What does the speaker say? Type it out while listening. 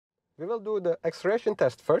We will do the acceleration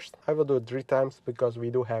test first. I will do it 3 times because we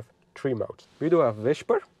do have 3 modes. We do have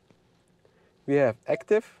Whisper, we have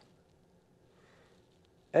Active,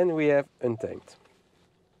 and we have Untamed.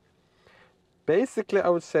 Basically, I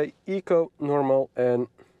would say Eco, Normal, and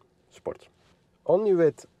Sport. Only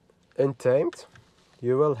with Untamed,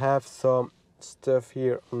 you will have some stuff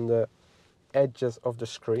here on the edges of the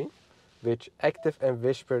screen, which Active and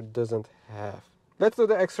Whisper doesn't have. Let's do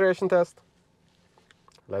the acceleration test.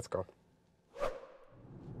 Let's go.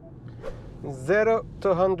 0 to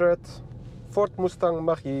 100, Ford Mustang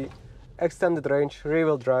Mach-E extended range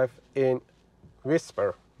rear-wheel drive in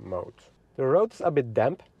Whisper mode. The road is a bit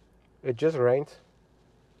damp. It just rained,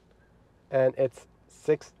 and it's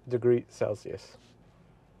 6 degrees Celsius.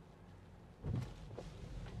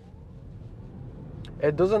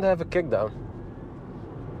 It doesn't have a kickdown.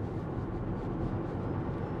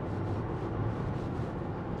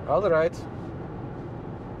 Alright.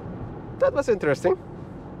 That was interesting.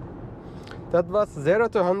 That was 0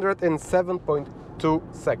 to 100 in 7.2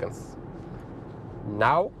 seconds.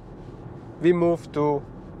 Now we move to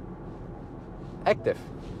Active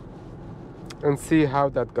and see how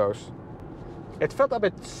that goes. It felt a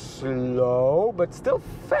bit slow, but still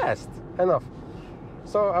fast enough.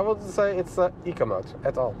 So I wouldn't say it's an eco mode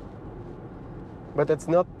at all. But it's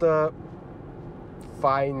not the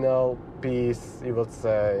final piece, you would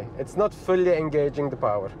say. It's not fully engaging the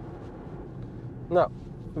power. Now,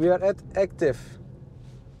 we are at Active.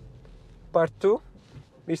 Part 2.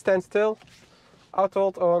 We stand still, auto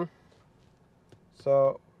hold on.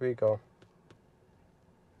 So we go.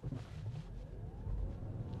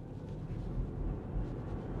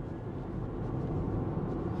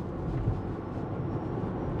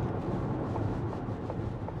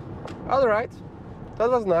 Alright,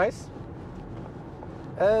 that was nice.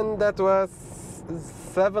 And that was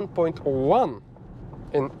 7.1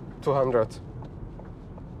 in 200.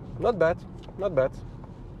 Not bad, not bad.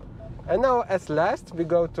 And now as last we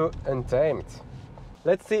go to Untamed.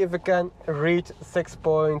 Let's see if we can reach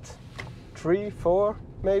 6.3, 4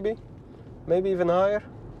 maybe? Maybe even higher?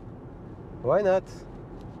 Why not?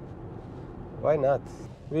 Why not?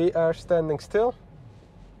 We are standing still.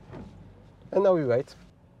 And now we wait.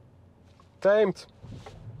 Tamed.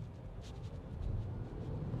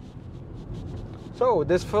 So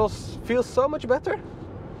this feels so much better.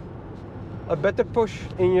 A better push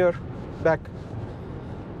in your back.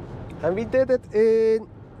 And we did it in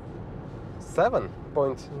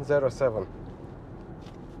 7.07.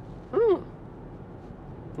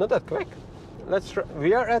 Not that quick. Let's try.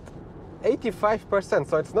 We are at 85%,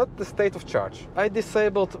 so it's not the state of charge. I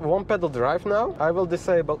disabled one pedal drive now. I will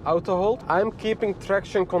disable auto hold. I'm keeping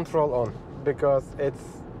traction control on because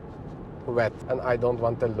it's wet and I don't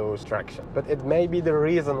want to lose traction. But it may be the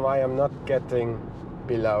reason why I'm not getting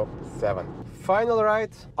below 7. Final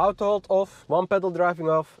ride, auto hold off, one pedal driving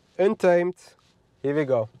off, Untamed. Here we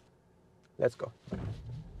go. Let's go.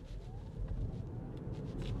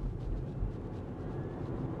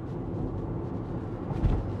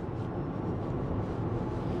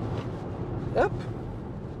 Yep,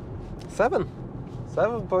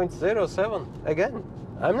 7.07 again.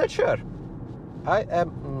 I'm not sure. I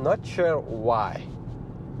am not sure why.